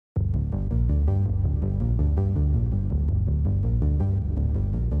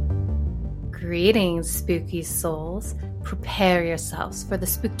Greetings, spooky souls. Prepare yourselves for the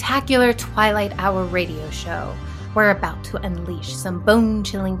spectacular Twilight Hour radio show. We're about to unleash some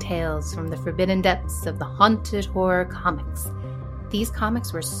bone-chilling tales from the forbidden depths of the haunted horror comics. These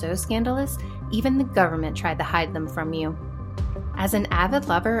comics were so scandalous, even the government tried to hide them from you. As an avid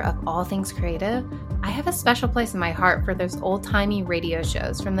lover of all things creative, I have a special place in my heart for those old-timey radio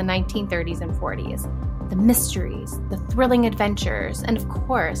shows from the 1930s and 40s. The mysteries, the thrilling adventures, and of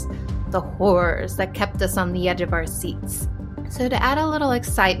course, the horrors that kept us on the edge of our seats. So to add a little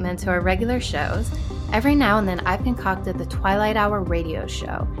excitement to our regular shows, every now and then I've concocted the Twilight Hour radio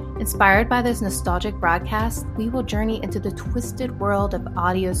show. Inspired by those nostalgic broadcasts, we will journey into the twisted world of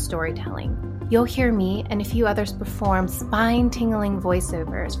audio storytelling. You'll hear me and a few others perform spine-tingling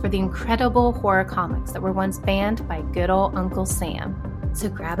voiceovers for the incredible horror comics that were once banned by good old Uncle Sam. So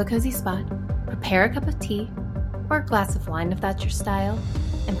grab a cozy spot, prepare a cup of tea, or a glass of wine if that's your style,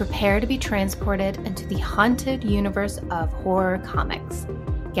 and prepare to be transported into the haunted universe of horror comics.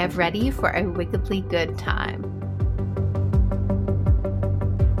 Get ready for a wickedly good time.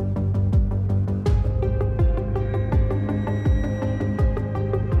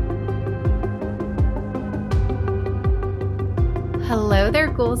 Hello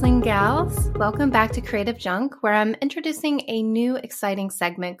there, ghouls and gals. Welcome back to Creative Junk, where I'm introducing a new exciting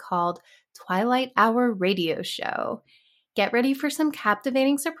segment called Twilight Hour Radio Show. Get ready for some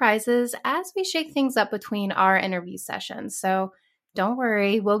captivating surprises as we shake things up between our interview sessions. So don't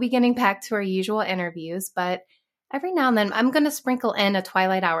worry, we'll be getting back to our usual interviews, but every now and then I'm going to sprinkle in a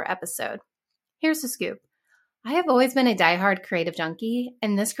Twilight Hour episode. Here's the scoop. I have always been a diehard creative junkie,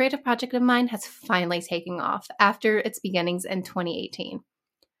 and this creative project of mine has finally taken off after its beginnings in 2018.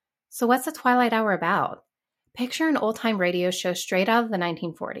 So what's the Twilight Hour about? Picture an old-time radio show straight out of the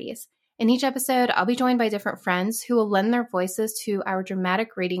 1940s. In each episode, I'll be joined by different friends who will lend their voices to our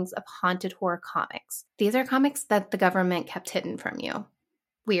dramatic readings of haunted horror comics. These are comics that the government kept hidden from you.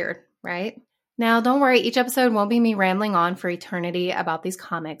 Weird, right? Now, don't worry, each episode won't be me rambling on for eternity about these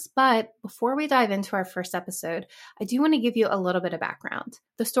comics, but before we dive into our first episode, I do want to give you a little bit of background.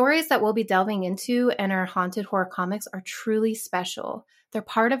 The stories that we'll be delving into in our haunted horror comics are truly special. They're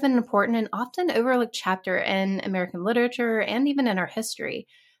part of an important and often overlooked chapter in American literature and even in our history.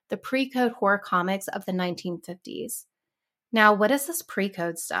 The pre-code horror comics of the 1950s. Now, what is this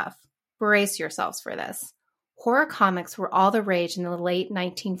pre-code stuff? Brace yourselves for this. Horror comics were all the rage in the late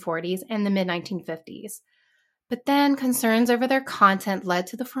 1940s and the mid-1950s. But then concerns over their content led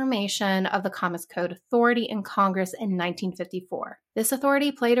to the formation of the Comics Code Authority in Congress in 1954. This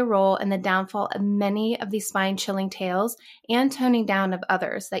authority played a role in the downfall of many of these spine-chilling tales and toning down of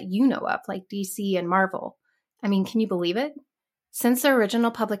others that you know of, like DC and Marvel. I mean, can you believe it? Since their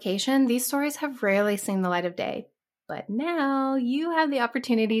original publication, these stories have rarely seen the light of day. But now you have the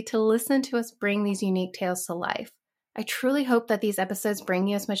opportunity to listen to us bring these unique tales to life. I truly hope that these episodes bring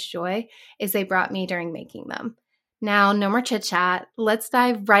you as much joy as they brought me during making them. Now, no more chit-chat. Let's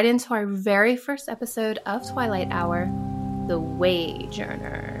dive right into our very first episode of Twilight Hour, The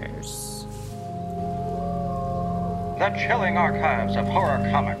Wayjourners. The chilling archives of horror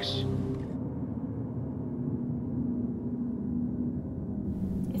comics.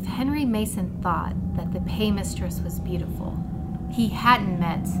 If Henry Mason thought that the paymistress was beautiful, he hadn't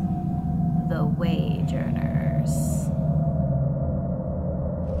met the Wayjourners.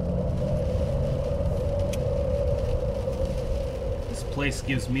 This place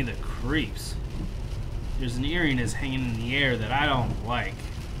gives me the creeps. There's an eeriness hanging in the air that I don't like.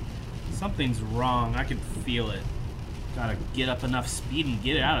 Something's wrong, I can feel it. Gotta get up enough speed and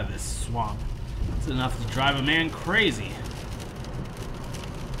get out of this swamp. It's enough to drive a man crazy.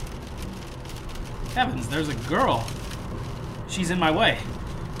 Heavens, there's a girl. She's in my way.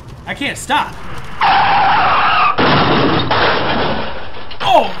 I can't stop.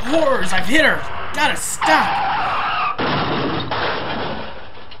 Oh, horrors! I've hit her! Gotta stop!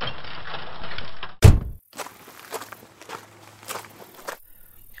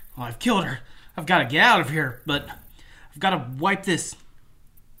 Oh, I've killed her. I've gotta get out of here, but I've gotta wipe this.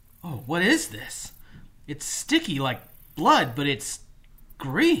 Oh, what is this? It's sticky like blood, but it's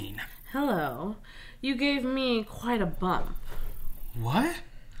green. Hello. You gave me quite a bump. What?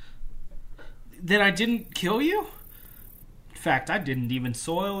 Then I didn't kill you? In fact, I didn't even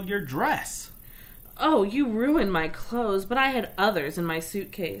soil your dress. Oh, you ruined my clothes, but I had others in my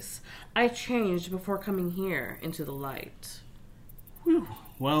suitcase. I changed before coming here into the light. Whew.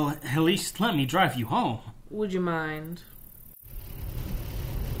 Well, at least let me drive you home. Would you mind?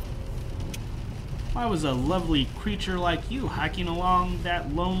 Why was a lovely creature like you hiking along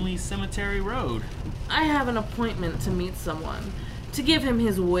that lonely cemetery road? I have an appointment to meet someone. to give him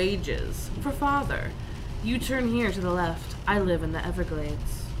his wages. For father. You turn here to the left. I live in the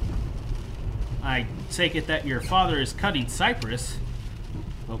Everglades. I take it that your father is cutting cypress,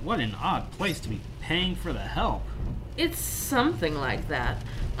 but what an odd place to be paying for the help. It's something like that.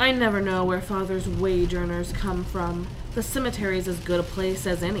 I never know where father's wage earners come from. The cemetery's as good a place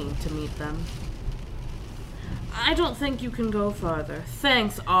as any to meet them. I don't think you can go farther.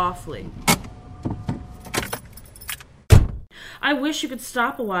 Thanks awfully. I wish you could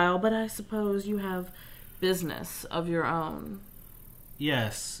stop a while, but I suppose you have business of your own.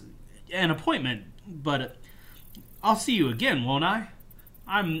 Yes, an appointment, but I'll see you again, won't I?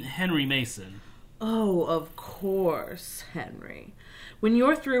 I'm Henry Mason. Oh, of course, Henry. When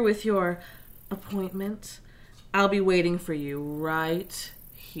you're through with your appointment, I'll be waiting for you right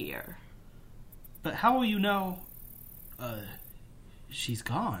here. But how will you know, she's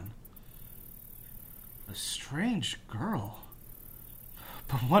gone? A strange girl.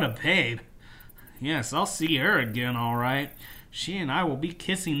 But what a babe. Yes, I'll see her again, all right. She and I will be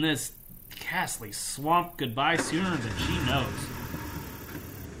kissing this ghastly swamp goodbye sooner than she knows.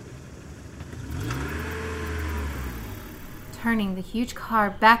 Turning the huge car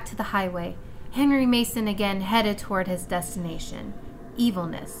back to the highway, Henry Mason again headed toward his destination.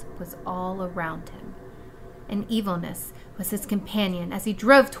 Evilness was all around him. And evilness was his companion as he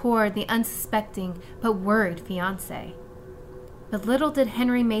drove toward the unsuspecting but worried fiancée. But little did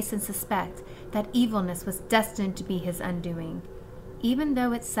Henry Mason suspect that evilness was destined to be his undoing, even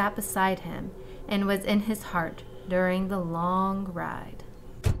though it sat beside him and was in his heart during the long ride.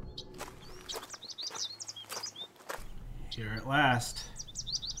 Here at last.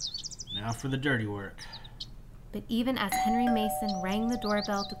 Now for the dirty work. But even as Henry Mason rang the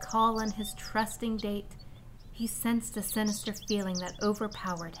doorbell to call on his trusting date, he sensed a sinister feeling that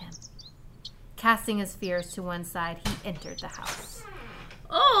overpowered him. Casting his fears to one side, he entered the house.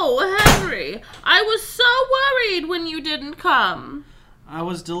 Oh, Henry, I was so worried when you didn't come. I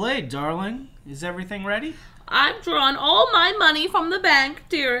was delayed, darling. Is everything ready? I've drawn all my money from the bank,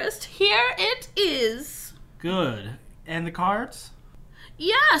 dearest. Here it is. Good. And the cards?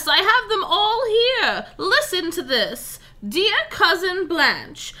 Yes, I have them all here. Listen to this. Dear Cousin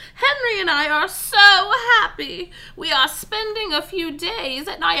Blanche, Henry and I are so happy. We are spending a few days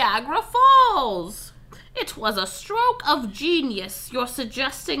at Niagara Falls. It was a stroke of genius, your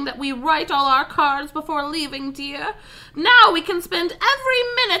suggesting that we write all our cards before leaving, dear. Now we can spend every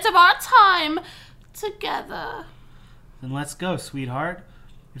minute of our time together. Then let's go, sweetheart.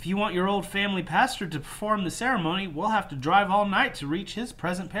 If you want your old family pastor to perform the ceremony, we'll have to drive all night to reach his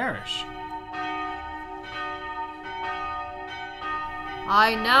present parish.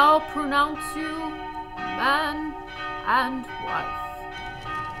 I now pronounce you man and wife.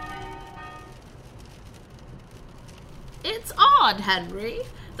 It's odd, Henry,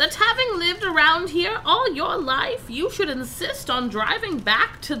 that having lived around here all your life, you should insist on driving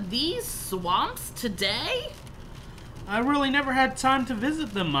back to these swamps today? I really never had time to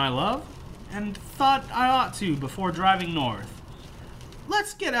visit them, my love, and thought I ought to before driving north.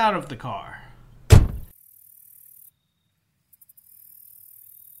 Let's get out of the car.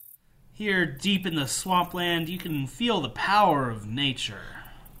 Here, deep in the swampland, you can feel the power of nature.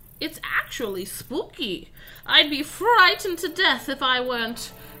 It's actually spooky. I'd be frightened to death if I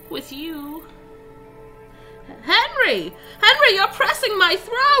weren't with you. Henry! Henry, you're pressing my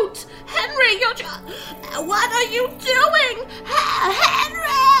throat! Henry, what are you doing?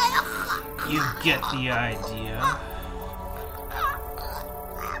 Henry! You get the idea.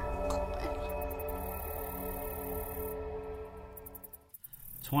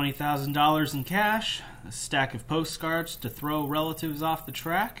 $20,000 in cash, a stack of postcards to throw relatives off the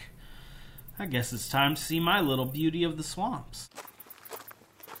track. I guess it's time to see my little beauty of the swamps.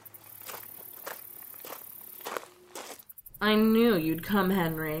 I knew you'd come,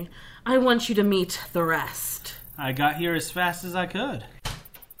 Henry. I want you to meet the rest. I got here as fast as I could.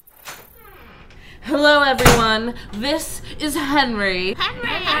 Hello, everyone. This is Henry.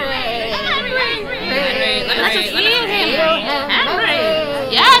 Henry! Let us feel him!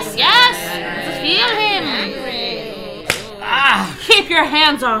 Henry! Yes! Let's feel him! Ah! Keep your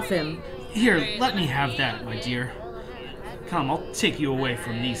hands off him! Here, let me have that, my dear. Come, I'll take you away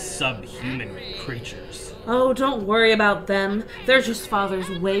from these subhuman creatures. Oh, don't worry about them. They're just father's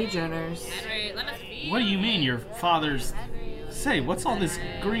wage earners. What do you mean, your father's... Say, what's all this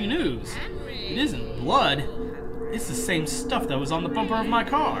green ooze? It isn't blood. It's the same stuff that was on the bumper of my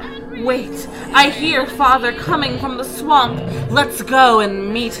car. Wait, I hear father coming from the swamp. Let's go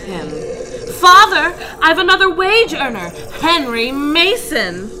and meet him. Father, I've another wage earner, Henry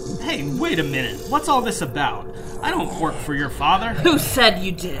Mason. Hey, wait a minute. What's all this about? I don't work for your father. Who said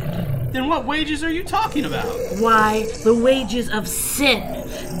you did? Then what wages are you talking about? Why, the wages of sin.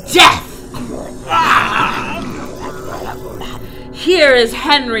 Death! Here is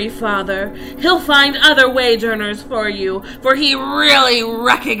Henry, Father. He'll find other wage earners for you, for he really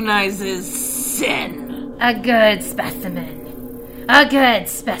recognizes sin. A good specimen. A good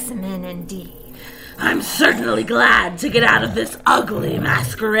specimen indeed. I'm certainly glad to get out of this ugly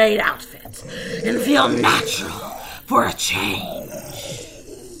masquerade outfit and feel natural for a change.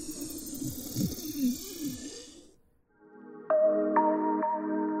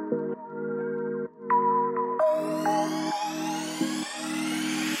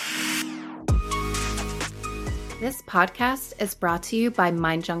 This podcast is brought to you by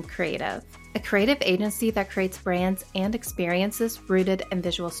MindJunk Creative, a creative agency that creates brands and experiences rooted in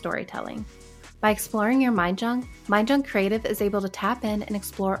visual storytelling. By exploring your MindJunk Creative is able to tap in and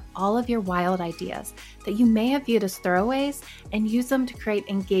explore all of your wild ideas that you may have viewed as throwaways and use them to create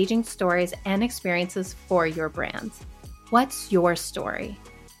engaging stories and experiences for your brands. What's your story?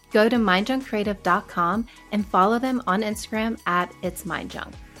 Go to mindjunkcreative.com and follow them on Instagram at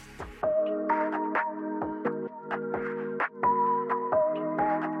itsmindjunk.